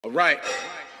Alright,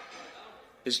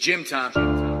 it's gym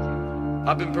time.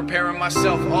 I've been preparing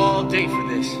myself all day for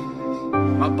this.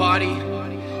 My body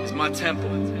is my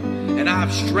temple, and I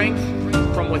have strength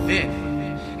from within,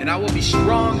 and I will be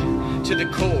strong to the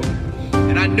core.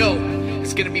 And I know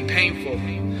it's gonna be painful,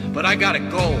 but I got a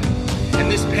goal,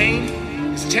 and this pain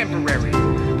is temporary,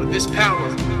 but this power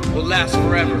will last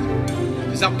forever.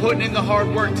 Cause I'm putting in the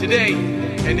hard work today,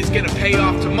 and it's gonna pay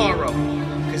off tomorrow.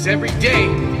 Cause every day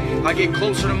I get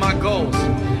closer to my goals,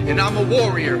 and I'm a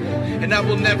warrior, and I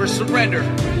will never surrender.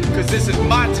 Cause this is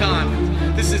my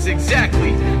time, this is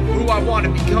exactly who I want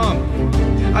to become.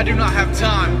 I do not have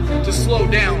time to slow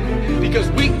down, because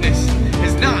weakness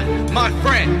is not my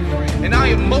friend. And I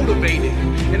am motivated,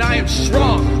 and I am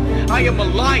strong, I am a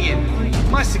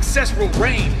lion. My success will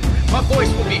reign, my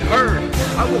voice will be heard.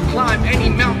 I will climb any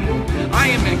mountain, I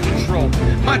am in control.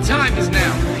 My time is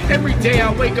now. Every day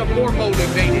I wake up more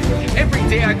motivated. Every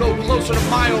day I go closer to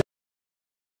my